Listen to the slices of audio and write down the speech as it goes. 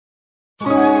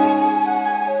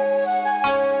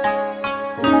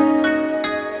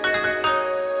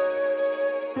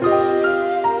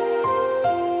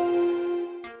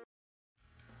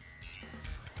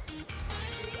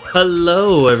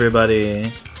Hello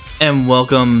everybody, and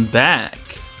welcome back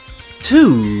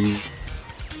to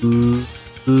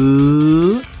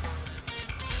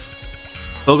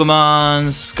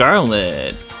Pokemon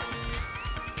Scarlet,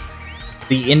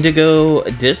 the Indigo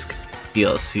Disc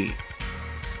DLC.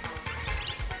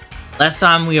 Last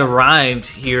time we arrived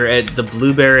here at the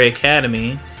Blueberry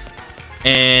Academy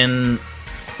and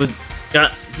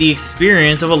got the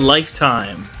experience of a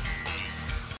lifetime.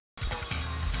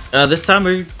 This time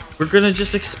we're gonna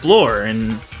just explore,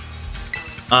 and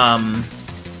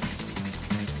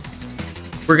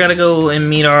we're gonna go and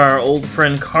meet our old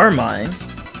friend Carmine.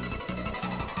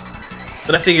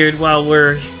 But I figured while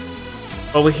we're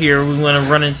here, we want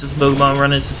to run into some Pokemon,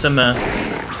 run into some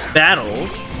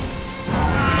battles.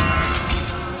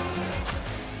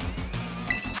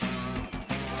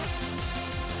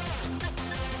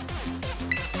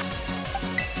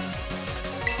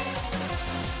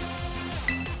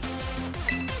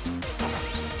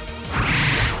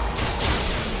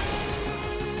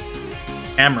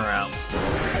 Camera out.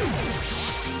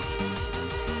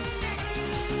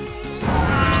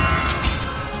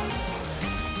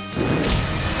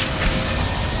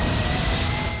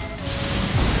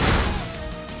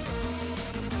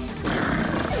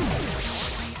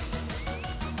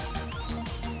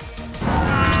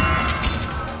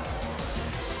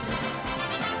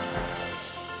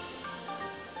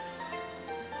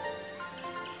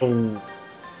 Oh.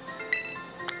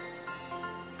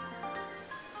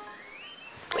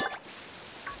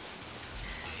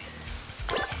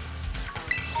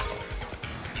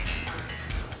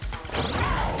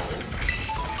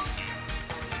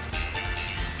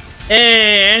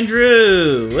 Hey,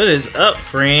 Andrew! What is up,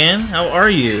 friend? How are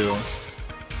you?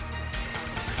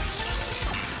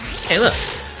 Hey, look.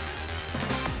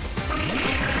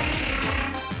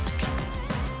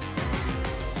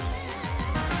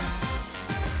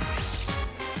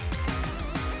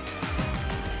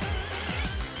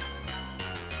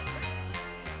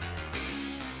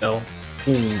 Oh.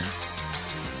 Ooh.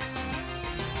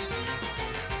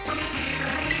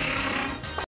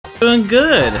 Doing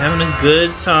good, having a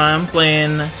good time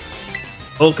playing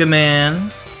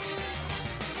Pokemon.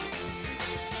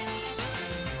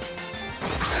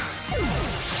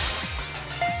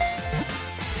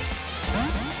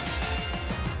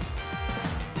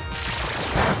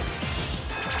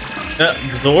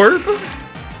 Absorb?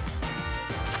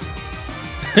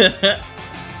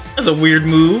 That's a weird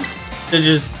move to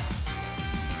just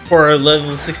for a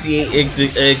level 68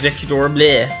 Executor.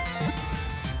 Bleh.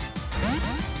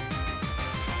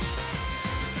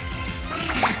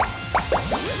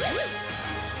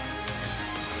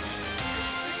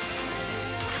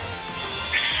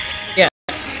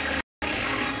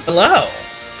 Hello.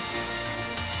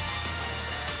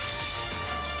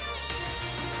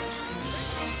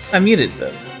 I muted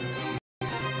them.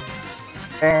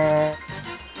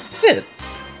 Good.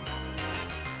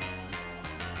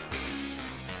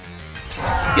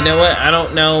 You know what? I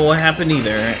don't know what happened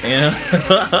either. You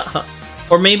know?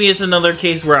 Or maybe it's another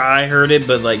case where I heard it,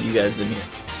 but like you guys didn't hear.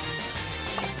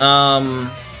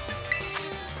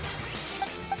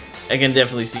 I can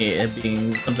definitely see it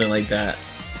being something like that.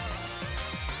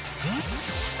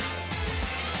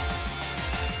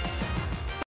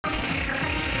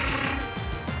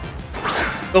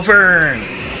 Go Fern!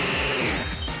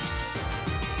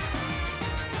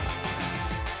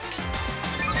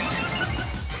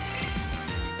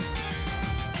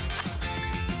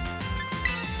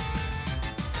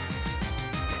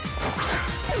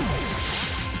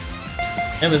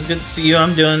 It was good to see you.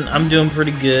 I'm doing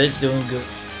pretty good. Doing good.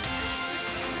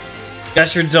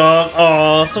 Got your dog.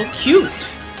 Aw, so cute.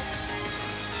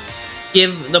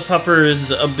 Give the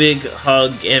puppers a big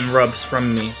hug and rubs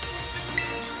from me.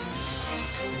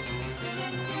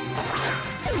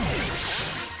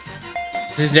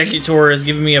 This Executor is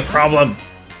giving me a problem.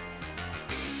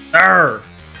 Arr!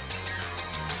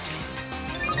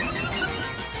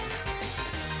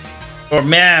 Or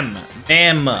ma'am.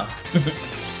 Ma'am.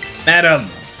 Madam.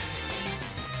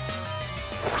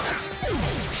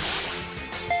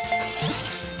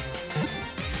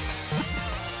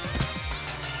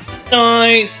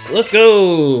 Nice! Let's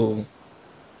go!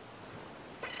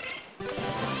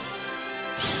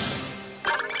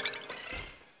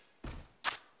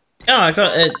 Oh, I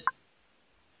got it.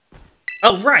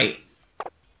 Oh, right.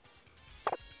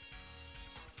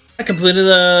 I completed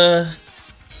a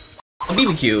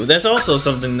BBQ. That's also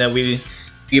something that we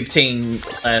obtained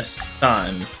last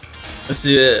time. It's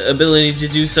the ability to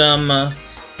do some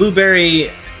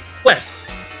blueberry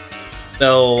quests.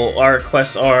 So our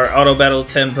quests are auto battle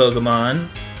 10 Pokemon,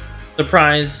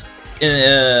 surprise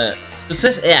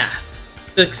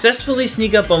successfully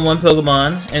sneak up on one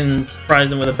Pokemon and surprise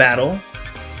them with a battle,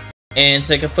 and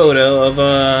take a photo of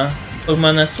a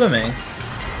Pokemon that's swimming.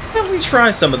 Why don't we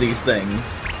try some of these things?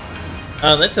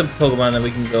 That's a Pokemon that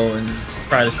we can go and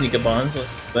try to sneak up on, so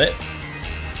let's do it.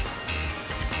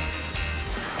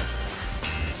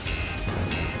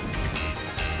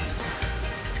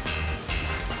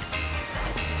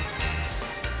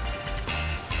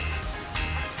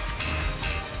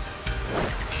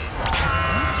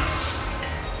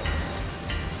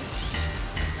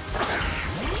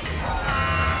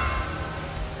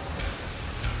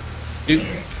 Dude,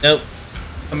 nope.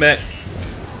 Come back.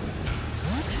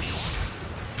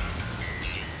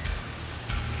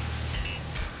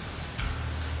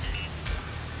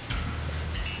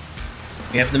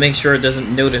 We have to make sure it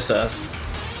doesn't notice us.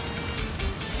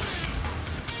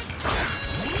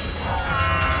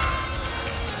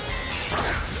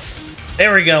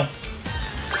 There we go.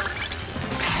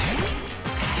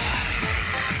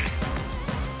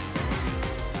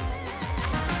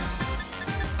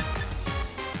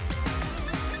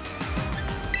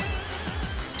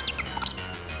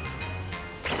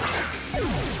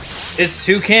 It's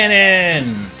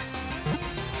Toucanon!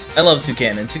 I love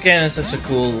Toucanon. Toucanon is such a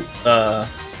cool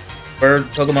bird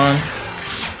Pokemon.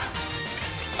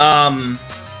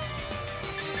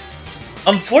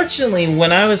 Unfortunately,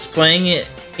 when I was playing it,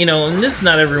 you know, and this is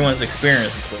not everyone's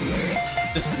experience with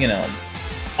Pokemon. Just, you know,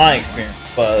 my experience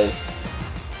was,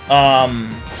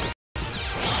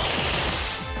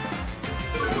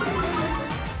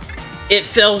 it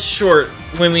fell short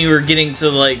when we were getting to,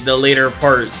 like, the later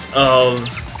parts of,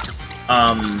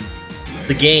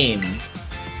 the game.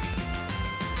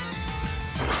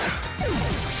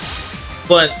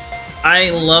 But I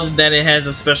love that it has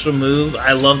a special move.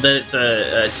 I love that it's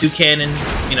a Toucanon,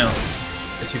 you know,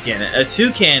 a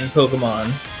Toucan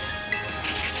Pokemon.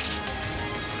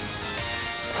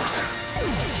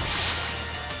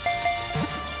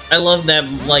 I love that,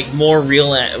 like, more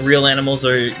real animals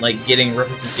are, like, getting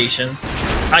representation.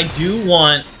 I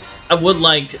would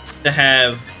like to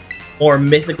have more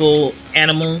mythical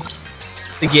animals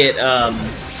to get,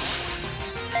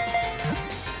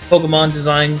 Pokemon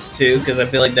designs too, because I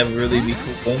feel like that would really be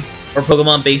cool. Or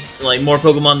Pokemon based, like, more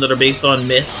Pokemon that are based on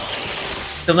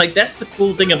myths. Because, like, that's the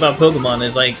cool thing about Pokemon,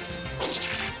 is, like,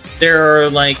 there are,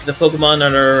 like, the Pokemon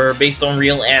that are based on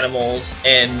real animals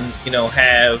and, you know,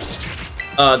 have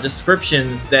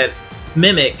descriptions that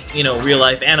mimic, you know, real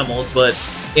life animals, but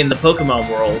in the Pokemon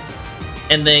world.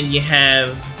 And then you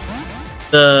have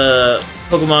the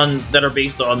Pokemon that are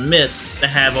based on myths that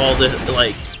have all the,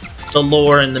 like, the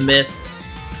lore and the myths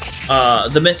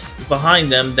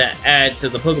behind them that add to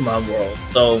the Pokemon world.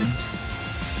 So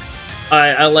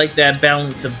I like that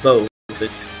balance of both.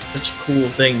 It's such a cool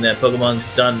thing that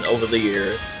Pokemon's done over the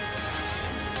years.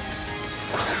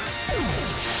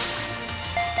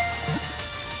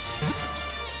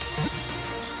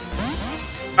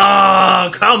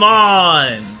 Oh, come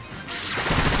on!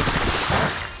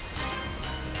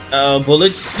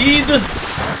 Bullet Seed!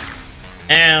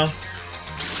 Ow.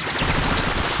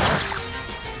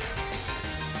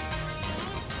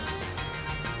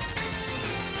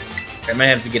 I might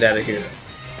have to get out of here.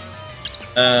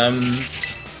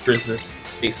 Where's this?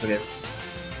 Base again.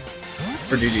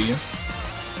 Or do you?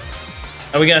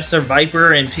 Oh, we got Sir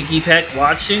Viper and Piggy Peck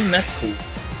watching? That's cool.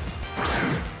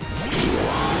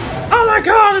 Oh my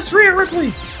god, it's Rhea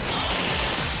Ripley!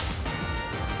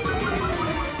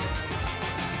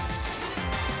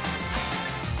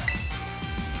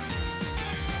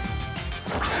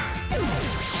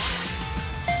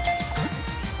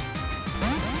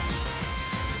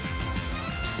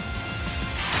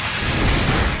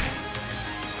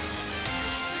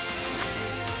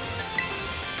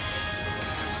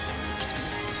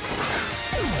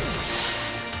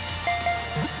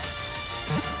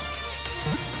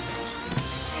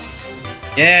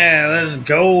 Yeah, let's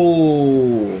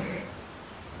go!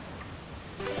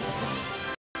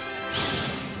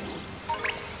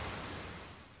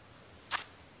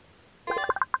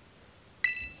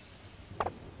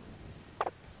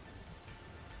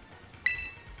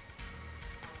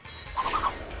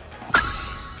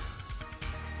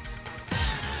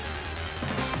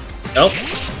 Nope.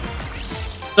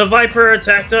 The Viper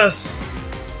attacked us!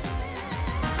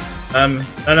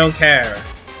 I don't care.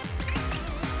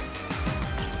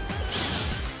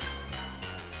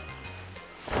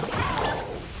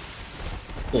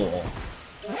 Cool.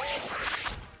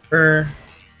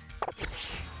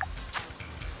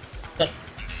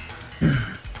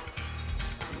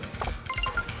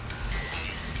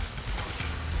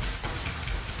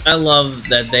 I love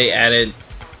that they added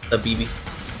the BB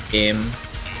game.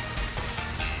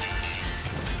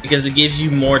 because it gives you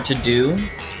more to do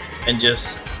and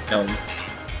just, you know,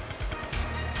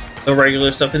 the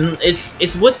regular stuff. And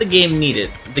it's what the game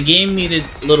needed. The game needed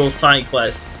little side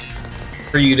quests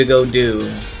for you to go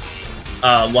do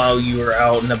while you were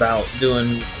out and about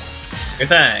doing your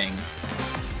thing.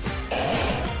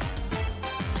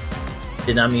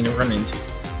 Did not mean to run into you.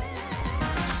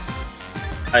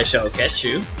 I shall catch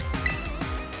you.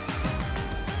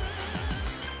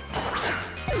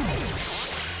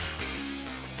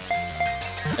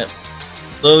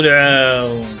 Slow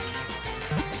down.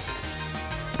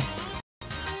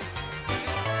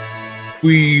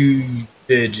 We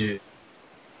did it.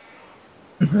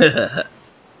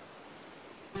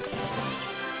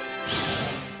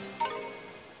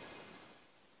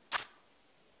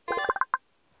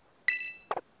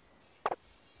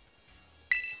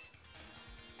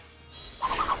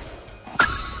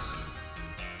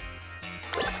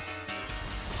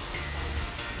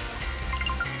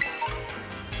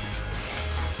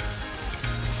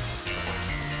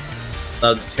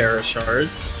 The Terra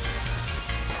shards.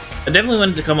 I definitely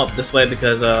wanted to come up this way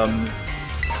because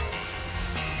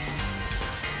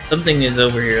something is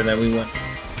over here that we want to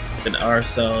keep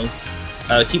ourselves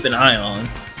keep an eye on.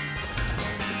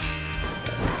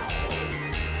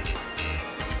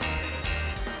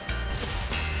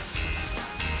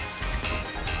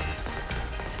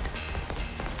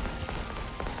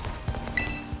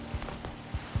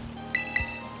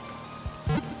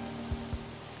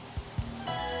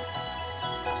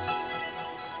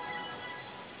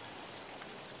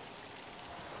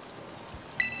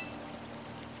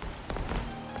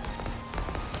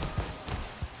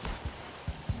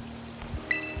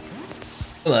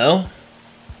 Hello.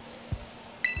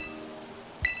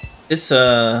 This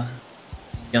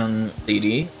young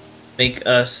lady make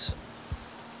us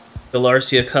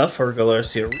Galarcia cuff or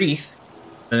Galarcia wreath,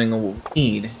 depending on what we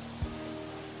need.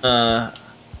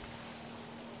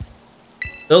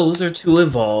 Those are to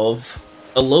evolve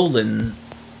a Lowland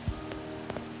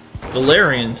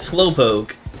Galarian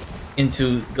Slowpoke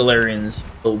into Galarian's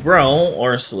Slowbro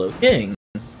or Slowking.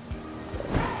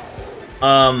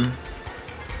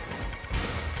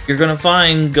 You're gonna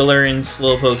find Galarian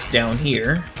Slowpokes down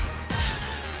here.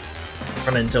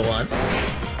 Run into one.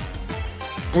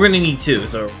 We're gonna need two,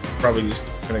 so we're probably just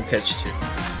gonna catch two.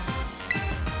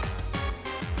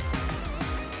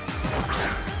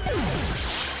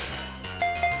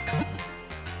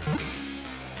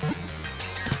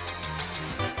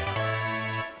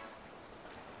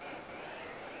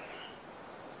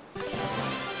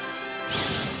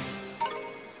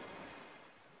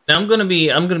 Now I'm gonna be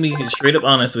straight up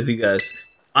honest with you guys.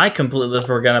 I completely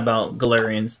forgot about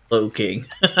Galarian Slowking.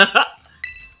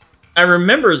 I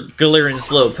remember Galarian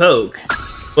Slowpoke,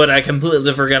 but I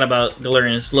completely forgot about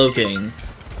Galarian Slowking.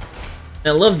 I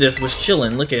love this was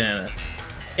chilling looking at it.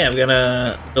 Yeah, we got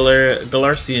a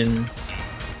Galarcia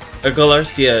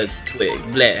twig.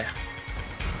 Blah.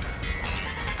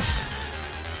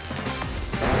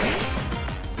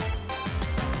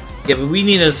 Yeah, but we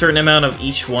need a certain amount of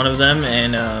each one of them,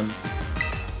 and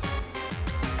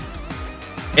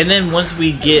then once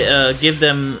we get give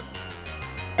them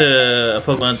to a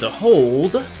Pokemon to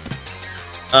hold,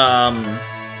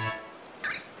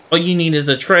 all you need is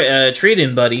a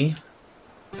trade-in buddy,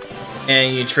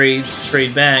 and you trade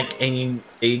back, and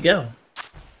there you go.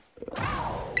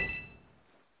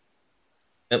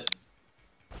 Yep.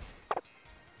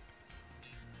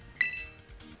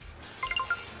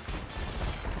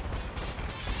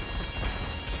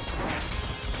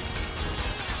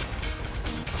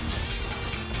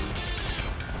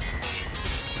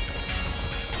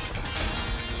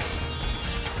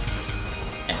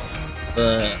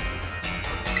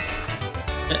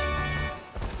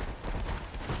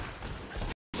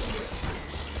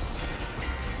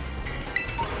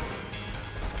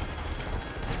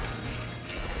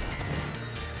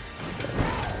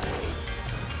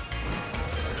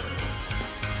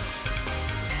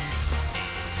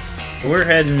 We're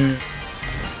heading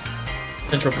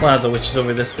Central Plaza, which is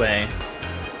over this way.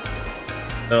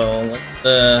 So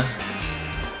let's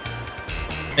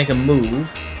make a move.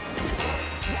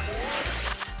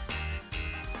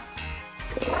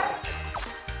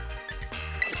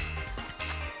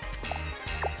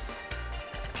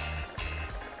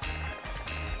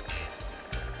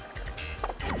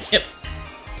 Yep.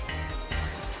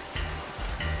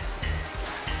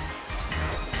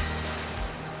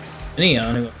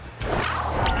 Neon.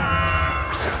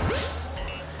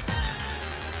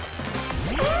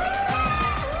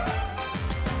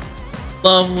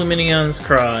 Love Luminion's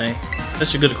cry.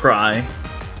 Such a good cry.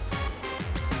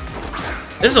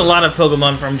 There's a lot of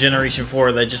Pokemon from Generation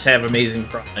 4 that just have amazing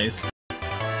cries.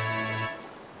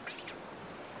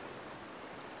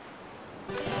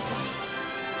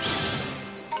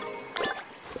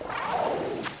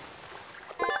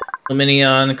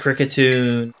 Luminion,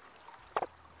 Cricketune.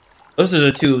 Those are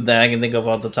the two that I can think of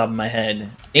off the top of my head.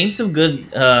 Name some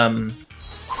good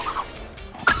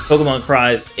Pokemon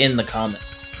cries in the comments.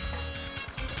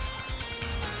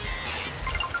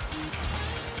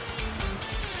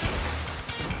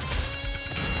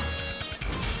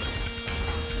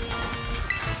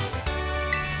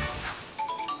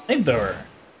 Flamethrower.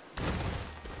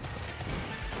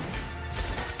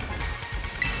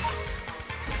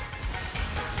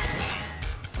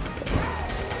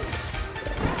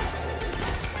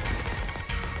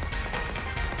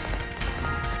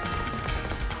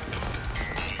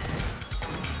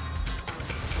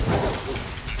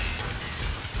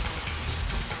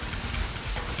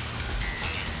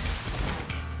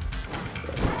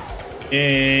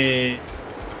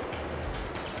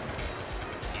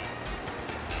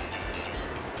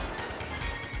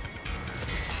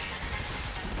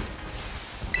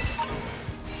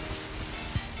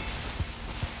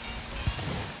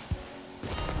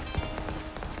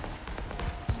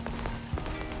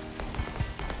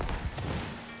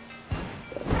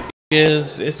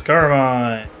 It's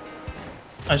Carmine.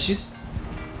 Oh, she's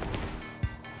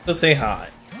still say hi.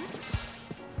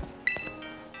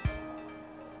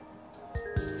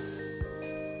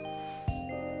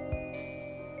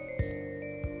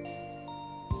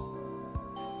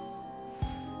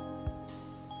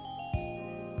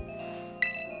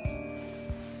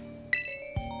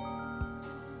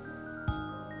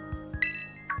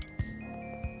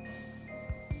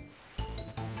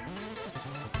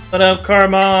 What up,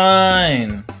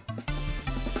 Carmine?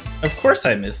 Of course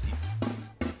I missed you.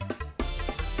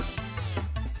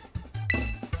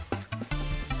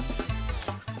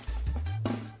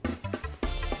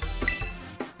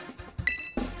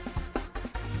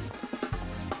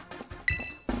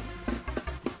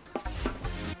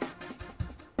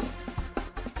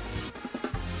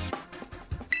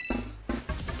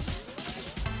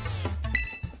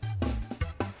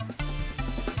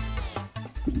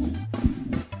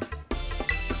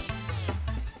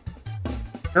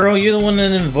 Girl, you're the one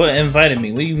that invited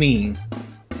me. What do you mean?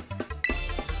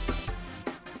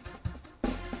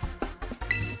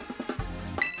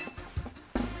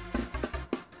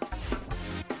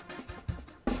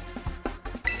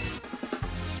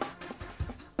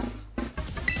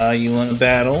 You want to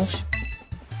battle?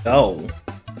 Go.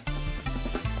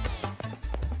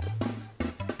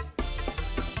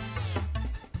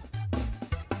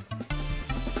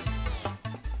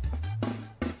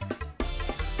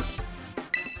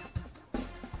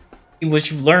 What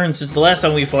you've learned since the last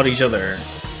time we fought each other.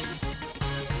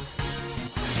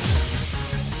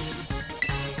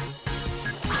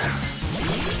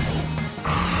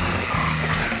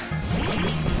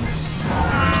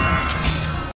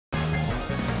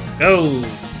 Go!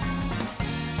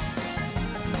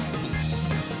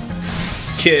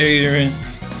 Kid,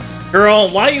 girl,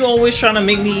 why are you always trying to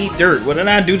make me eat dirt? What did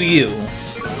I do to you?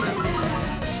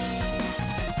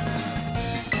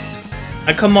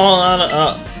 I come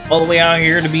all the way out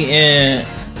here to be in,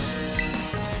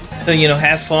 to, you know,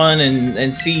 have fun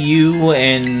and see you,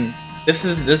 and this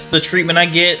is the treatment I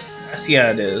get. I see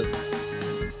how it is.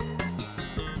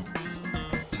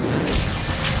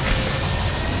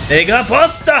 Mega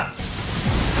Buster!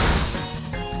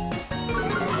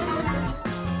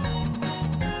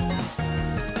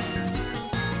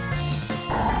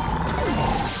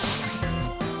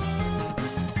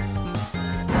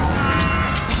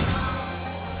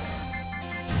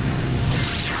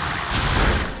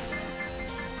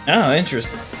 Oh,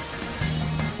 interesting.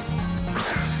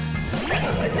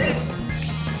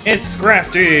 It's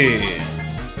Scrafty!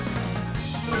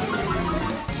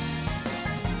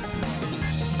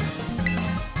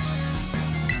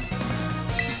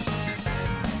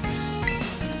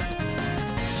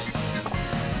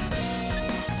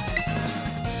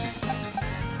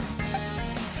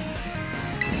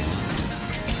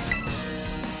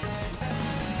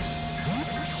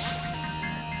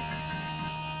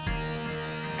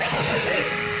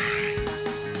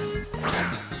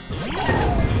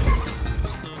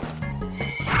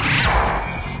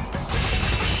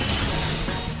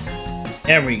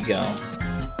 There we go.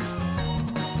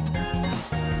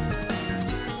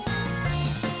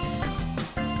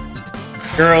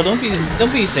 Girl, don't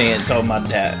be saying talking about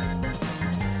that.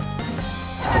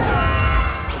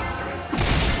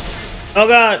 Oh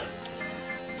God.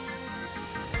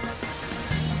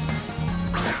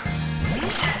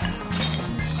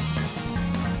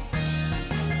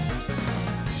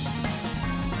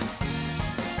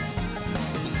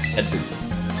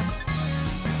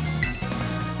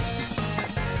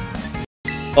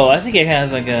 Oh, I think it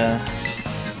has like a...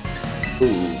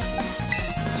 Ooh.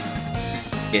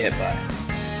 get hit by.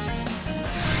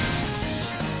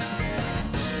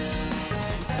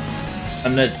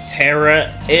 I'm gonna tear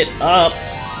it up.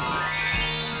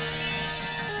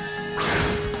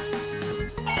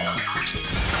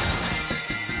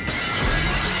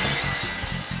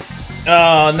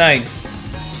 Oh, nice.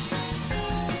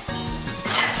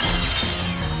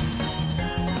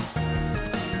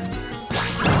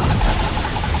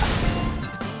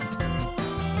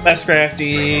 That's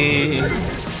crafty.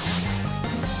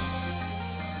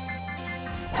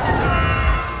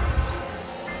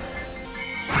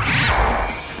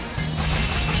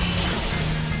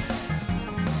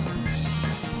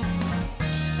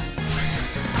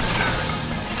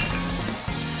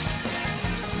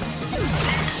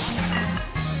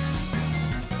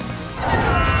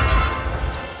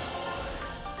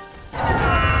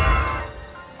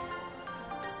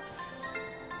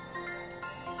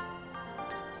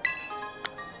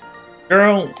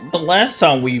 Girl, the last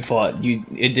time we fought,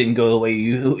 it didn't go the way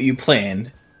you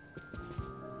planned.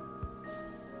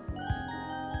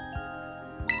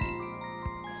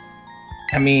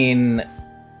 I mean,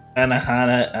 I know how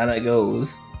that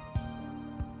goes.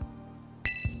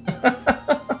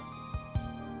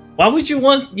 Why would you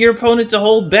want your opponent to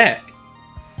hold back?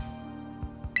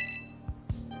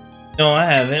 No, I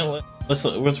haven't.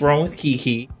 What's wrong with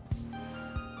Kiki?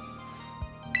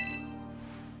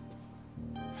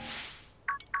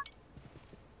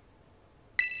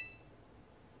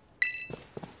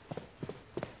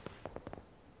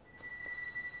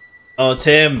 Oh, it's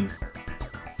him.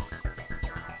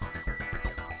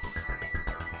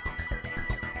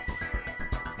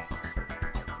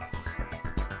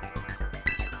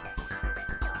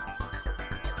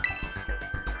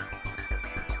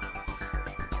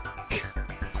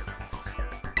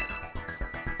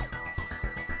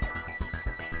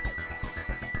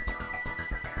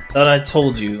 Thought I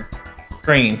told you.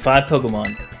 Train 5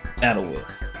 Pokemon. Battle with.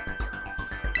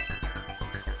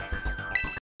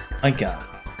 My god.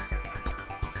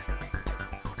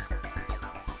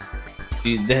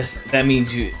 Dude, that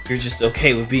means you're just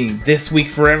okay with being this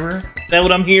weak forever? Is that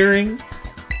what I'm hearing?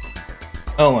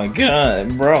 Oh my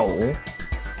god, bro.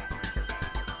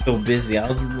 So busy,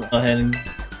 I'll go ahead and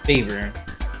favor.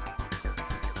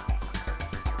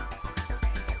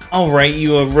 Alright,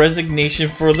 you have resignation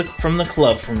from the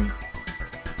club from me.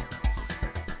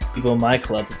 People in my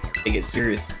club, they get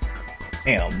serious.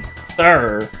 Damn.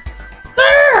 Sir!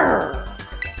 Sir!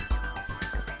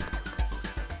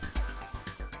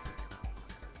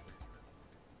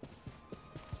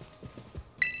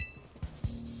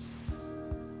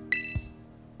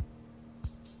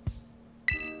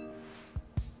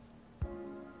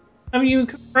 I mean, you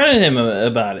confronted him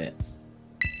about it.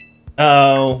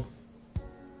 Oh.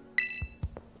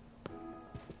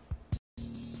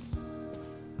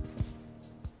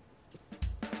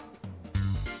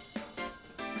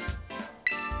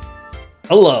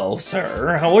 Hello,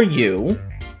 sir. How are you?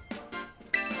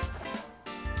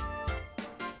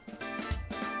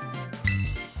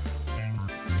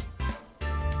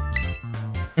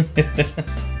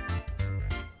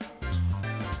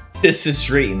 This is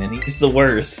Drayton, and he's the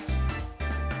worst.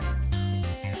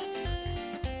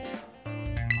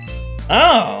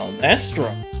 Oh, that's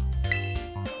strong.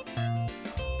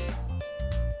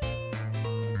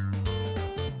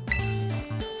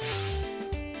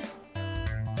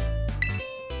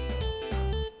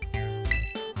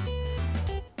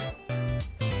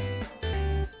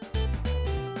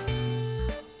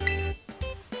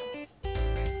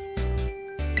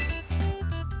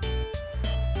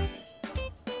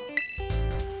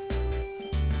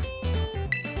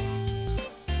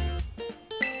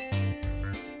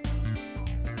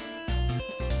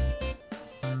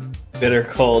 Better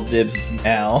call dibs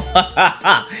now.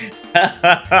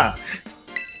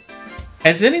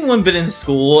 Has anyone been in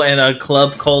school and a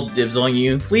club called dibs on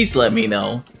you? Please let me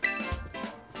know.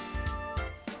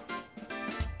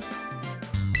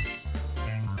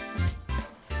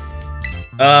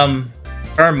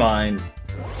 Carmine,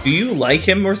 do you like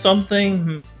him or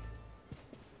something?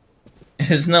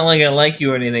 It's not like I like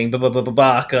you or anything,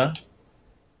 baka.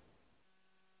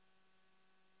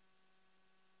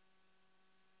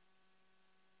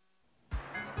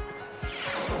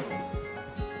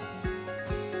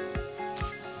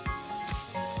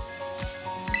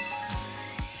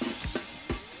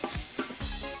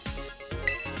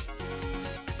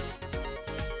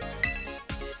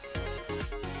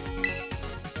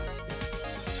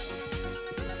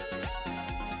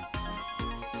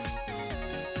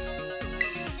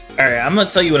 Alright, I'm gonna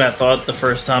tell you what I thought the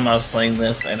first time I was playing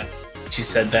this, and she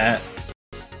said that.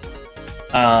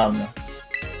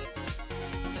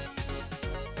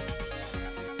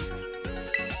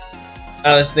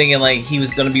 I was thinking like he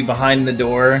was gonna be behind the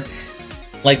door,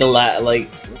 like like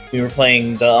we were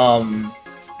playing the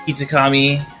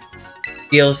Itakami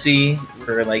DLC,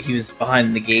 where like he was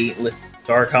behind the gate listening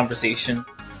to our conversation.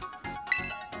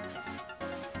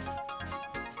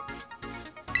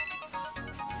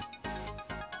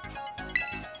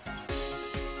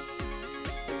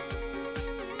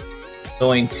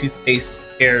 Going toothpaste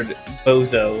haired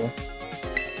bozo.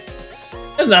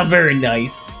 That's not very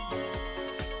nice.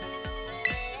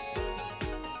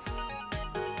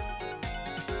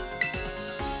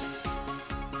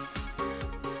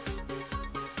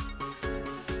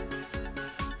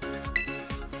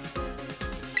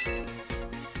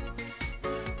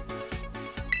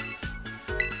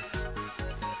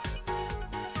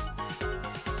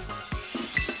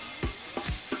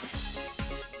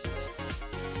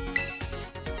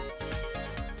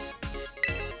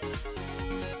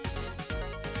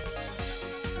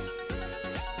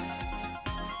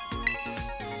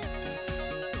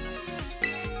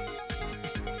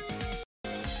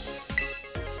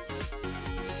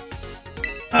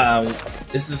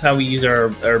 This is how we use our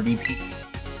BP.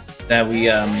 That we,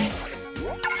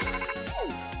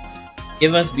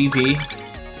 give us BP.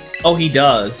 Oh, he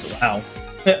does. Wow.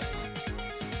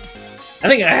 I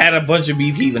think I had a bunch of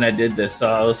BP when I did this, so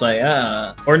I was like,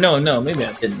 or no, maybe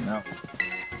I didn't know.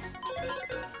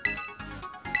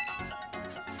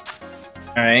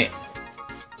 Alright.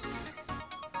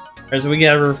 So we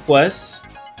got a request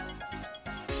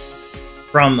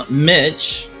from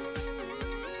Mitch.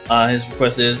 His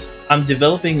request is, I'm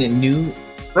developing new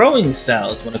throwing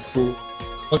styles. What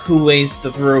cool ways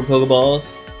to throw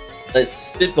Pokeballs. Let's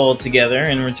spitball together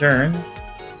in return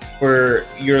for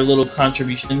your little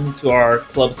contribution to our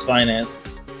club's finance.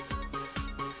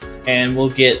 And we'll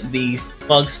get the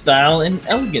smug style and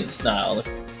elegant style.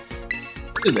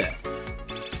 Do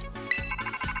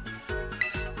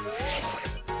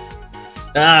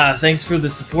that. Thanks for the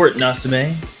support,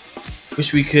 Natsume.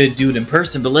 Wish we could do it in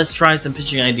person, but let's try some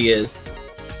pitching ideas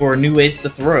for new ways to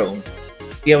throw.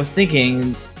 See, I was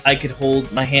thinking I could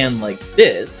hold my hand like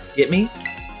this, get me?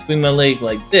 Swing my leg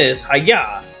like this,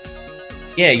 hi-ya!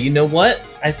 Yeah, you know what?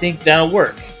 I think that'll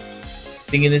work.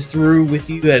 Thinking this through with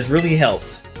you has really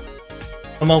helped.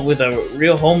 Come up with a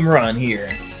real home run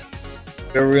here.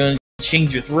 We're gonna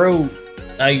change your throw,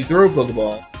 how you throw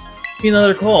Pokeball. Give me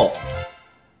another call.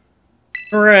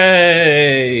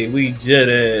 Hooray! We did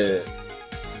it!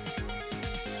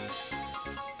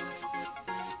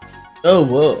 Oh,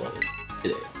 whoa.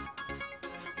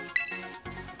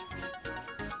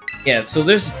 Yeah, so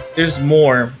there's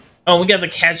more. Oh, we got the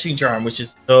catching charm, which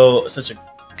is such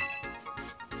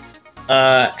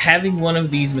a having one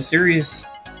of these mysterious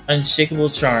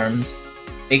unshakable charms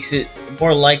makes it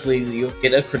more likely you'll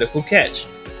get a critical catch,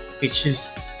 which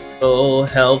is so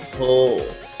helpful.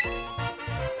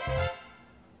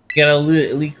 You got a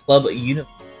elite club uniform.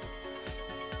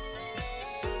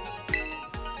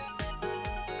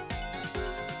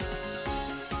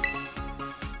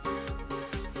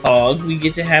 We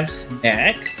get to have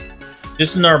snacks,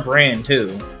 just in our brand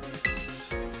too.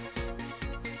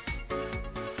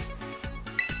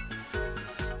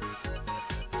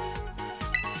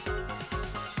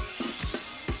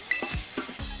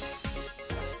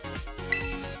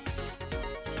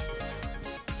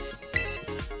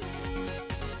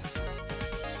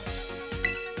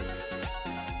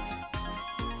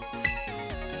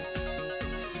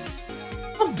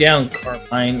 Calm down,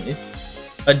 Carmine.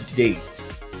 It's a date.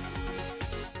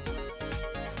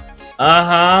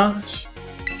 Oh.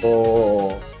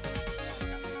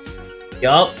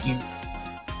 Yup, you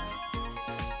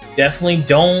definitely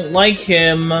don't like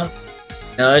him.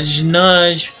 Nudge,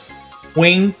 nudge.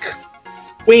 Wink,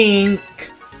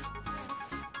 wink.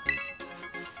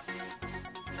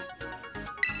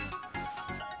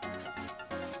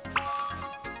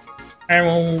 I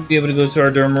won't be able to go to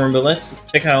our dorm room, but let's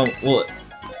check out what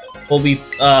we'll be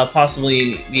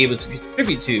possibly be able to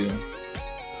contribute to.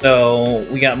 So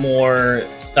we got more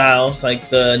styles like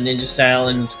the ninja style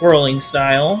and twirling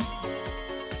style.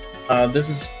 This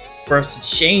is for us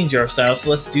to change our style,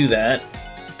 so let's do that.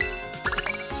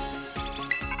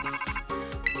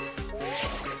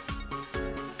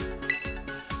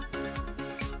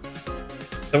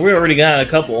 So we already got a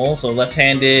couple. So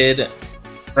left-handed,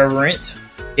 reverent,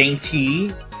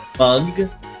 dainty, mug,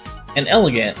 and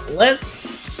elegant. Let's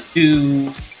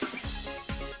do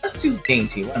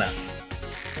dainty. Why not?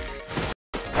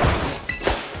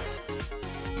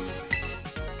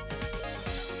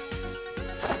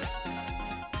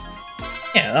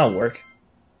 Yeah, that'll work.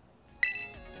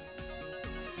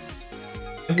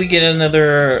 If we get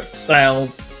another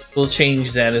style, we'll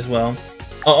change that as well.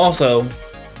 Oh, also,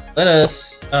 let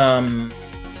us check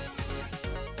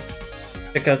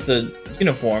out the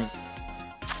uniform.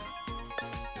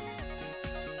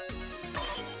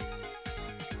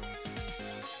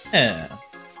 Yeah.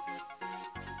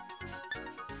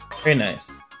 Very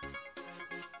nice.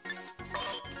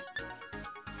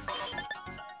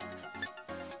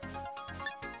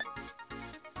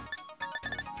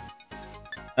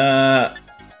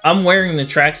 I'm wearing the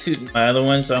tracksuit in my other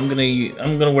one, so I'm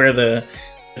gonna wear the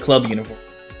club uniform.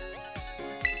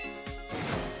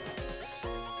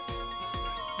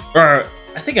 Or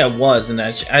I think I was, and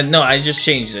no, I just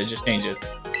changed it.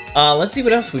 Let's see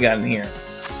what else we got in here.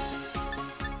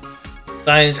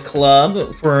 Science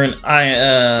Club for an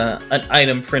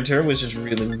item printer, which is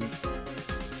really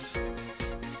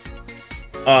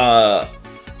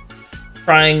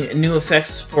trying new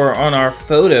effects on our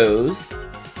photos.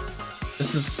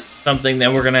 This is something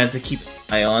that we're gonna have to keep an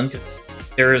eye on.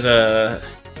 There's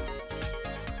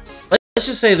let's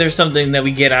just say there's something that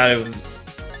we get out of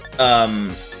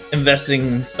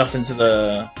investing stuff into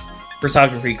the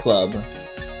photography club.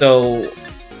 So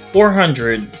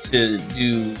 400 to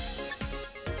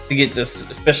get this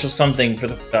special something for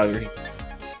the photography.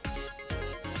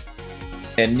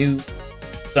 And new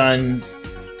designs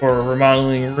for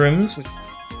remodeling rooms.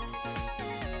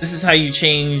 This is how you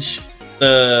change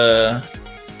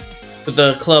what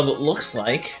the club looks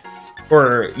like,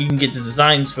 or you can get the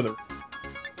designs for the,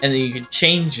 and then you can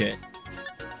change it.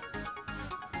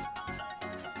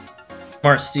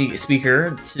 Smart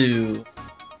speaker to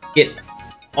get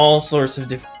all sorts of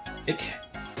different music,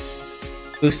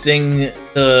 boosting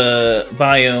the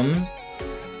biomes,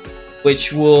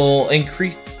 which will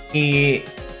increase the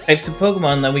types of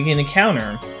Pokemon that we can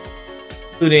encounter,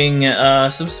 including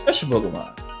some special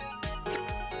Pokemon.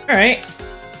 Alright,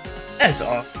 that's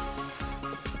awesome.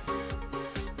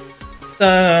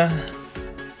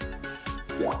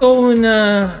 Go in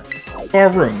our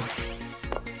room.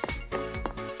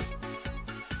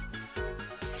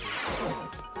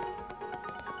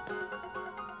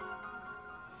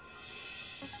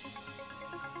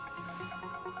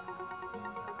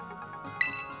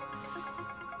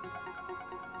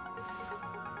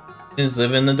 Just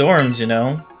live in the dorms, you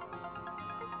know?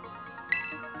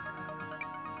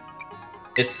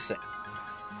 It's the same.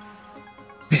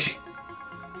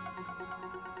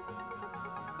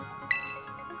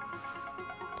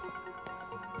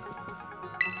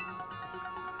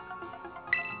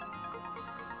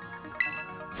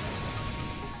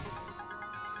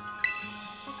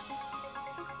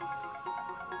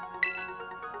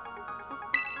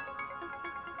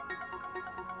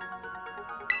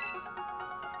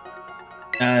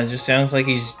 It just sounds like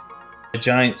he's a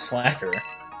giant slacker.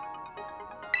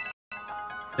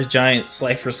 A giant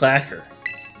Slifer slacker.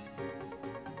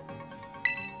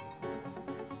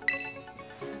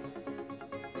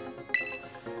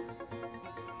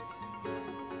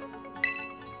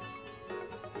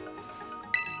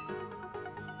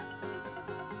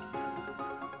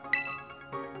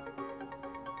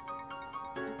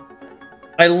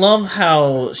 I love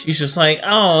how she's just like,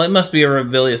 oh, it must be a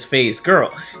rebellious phase.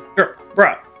 Girl,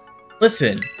 bruh,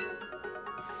 listen.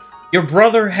 Your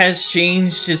brother has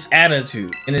changed his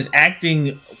attitude and is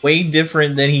acting way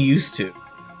different than he used to.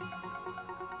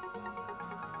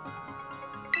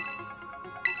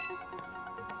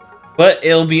 But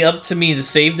it'll be up to me to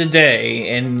save the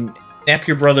day and snap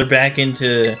your brother back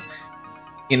into,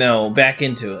 you know, back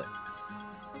into it.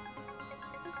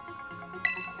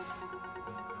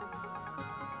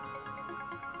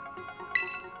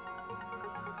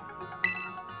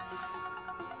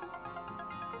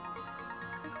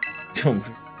 Don't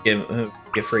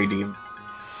be afraid to give.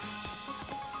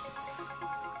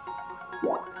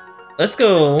 Let's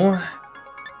go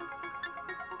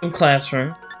to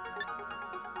classroom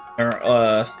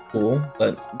or school,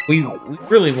 but we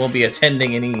really won't be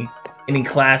attending any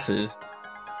classes.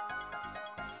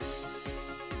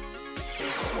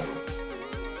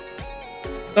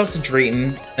 Talk to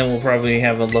Drayton, and we'll probably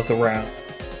have a look around.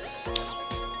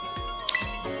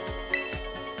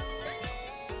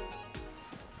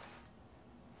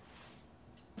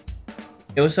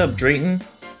 Hey, what's up, Drayton?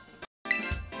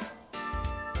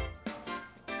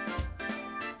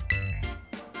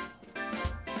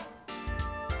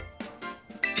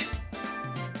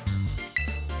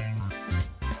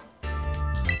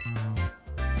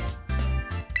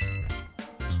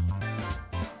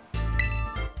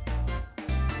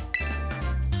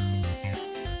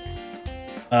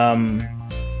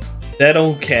 Is that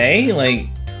okay? Like,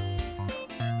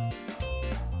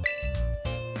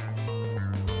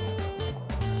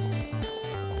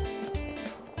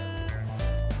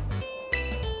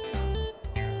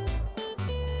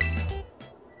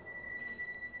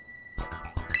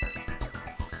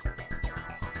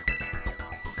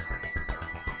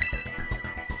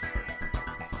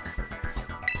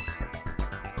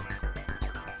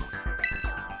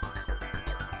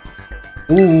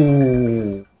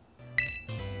 Ooh.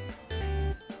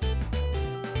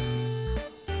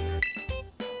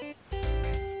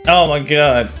 Oh my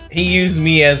god. He used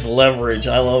me as leverage.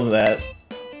 I love that.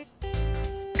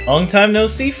 Long time no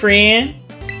see, friend.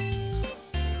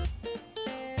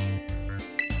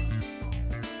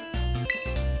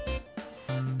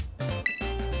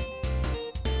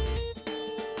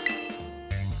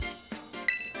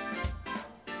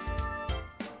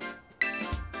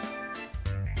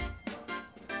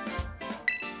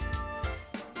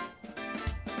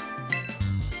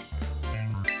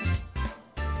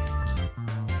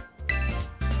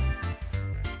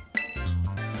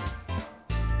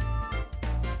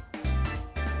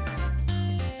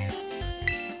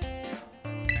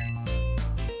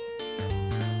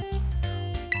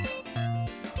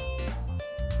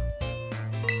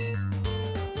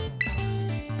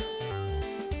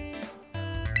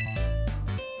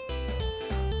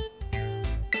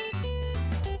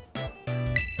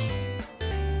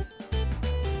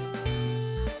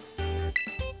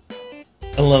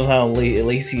 I love how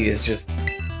Lacey is just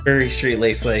very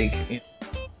straight-laced, like... You know.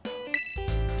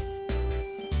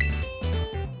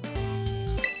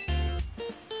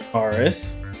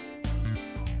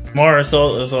 Morris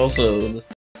is also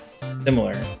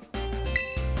similar.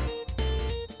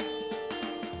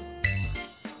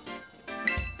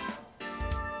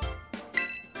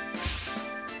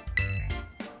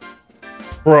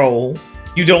 Bro,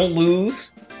 you don't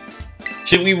lose?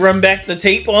 Should we run back the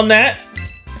tape on that?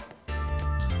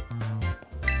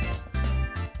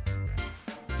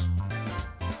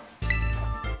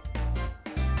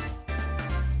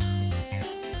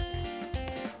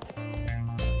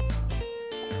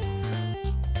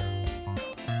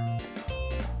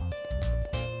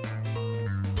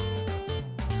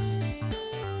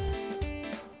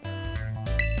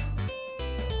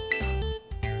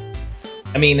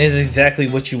 I mean, it's exactly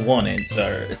what you wanted,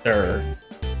 sir.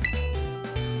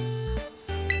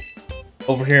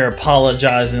 Over here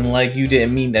apologizing like you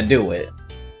didn't mean to do it.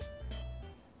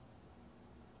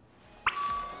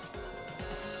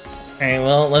 Okay,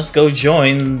 well, let's go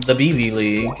join the BB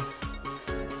League.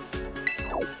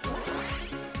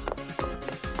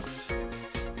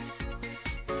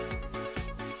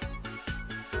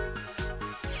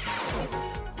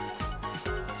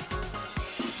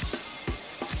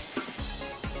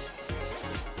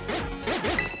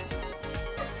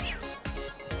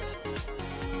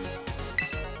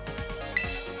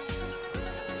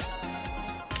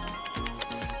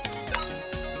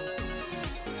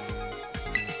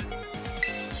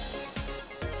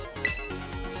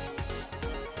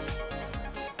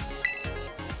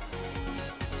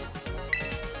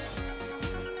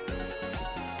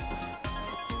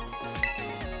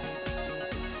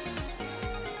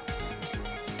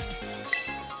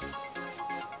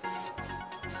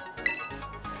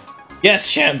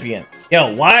 Yes, champion.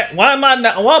 Yo, why am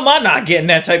I not getting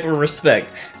that type of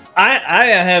respect? I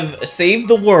have saved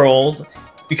the world,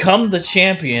 become the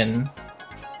champion,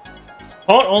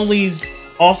 caught all these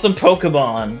awesome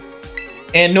Pokemon,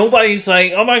 and nobody's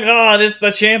like, oh my god, it's the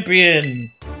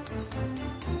champion.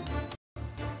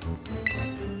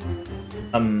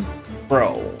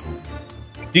 Bro,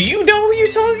 do you know who you're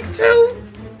talking to?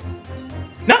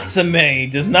 Natsume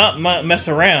does not mess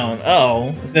around.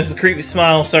 Oh, that's a creepy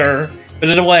smile, sir. Put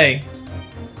it away.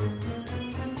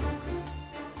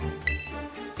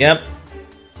 Yep.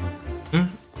 Hmm.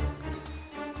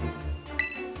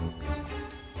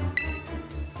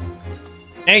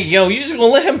 Hey, yo, you just gonna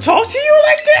let him talk to you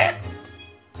like that?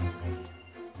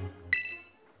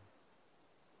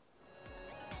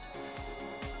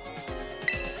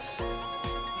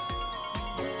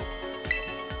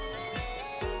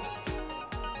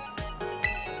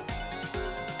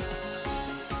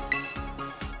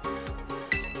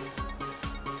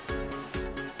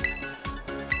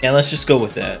 Yeah, let's just go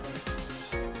with that.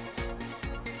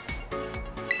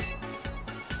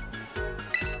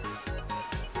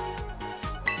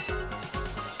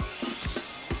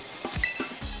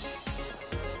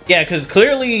 Yeah, because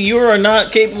clearly you are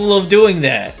not capable of doing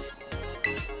that.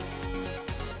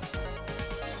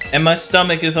 And my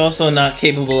stomach is also not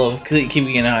capable of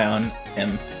keeping an eye on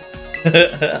him.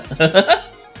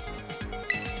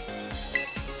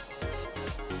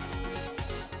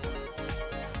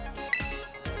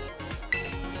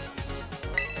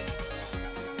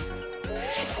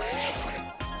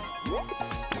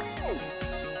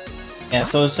 Yeah,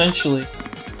 so essentially,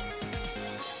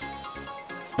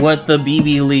 what the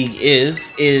BB League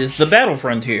is the Battle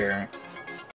Frontier,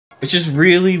 which is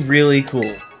really, really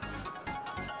cool.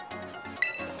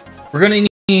 We're gonna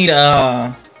need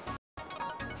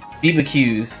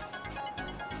BBQs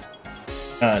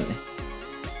God.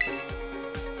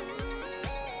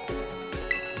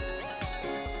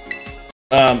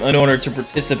 In order to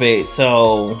participate,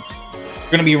 so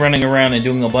we're gonna be running around and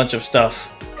doing a bunch of stuff.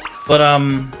 But I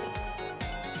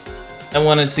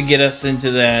wanted to get us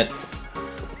into that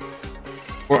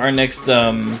for our next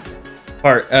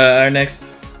our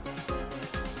next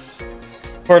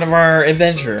part of our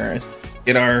adventure.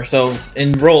 Get ourselves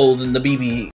enrolled in the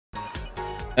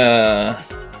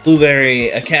Blueberry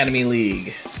Academy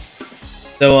League.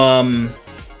 So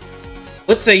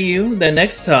what say you that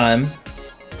next time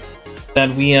that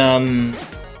we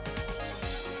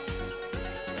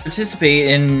participate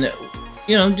in,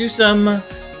 you know, do some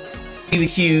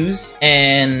BBQs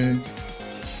and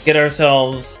get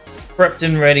ourselves prepped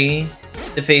and ready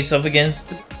to face off against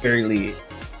the Blueberry League.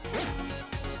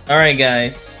 Alright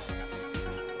guys,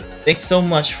 thanks so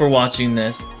much for watching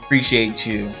this, appreciate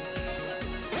you.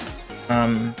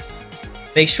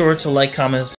 Make sure to like,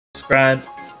 comment, subscribe,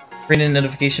 ring the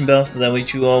notification bell so that way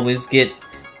you always get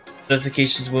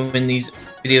notifications when these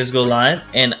videos go live,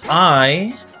 and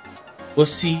I will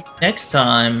see you next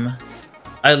time.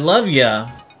 I love ya.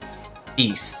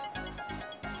 Peace.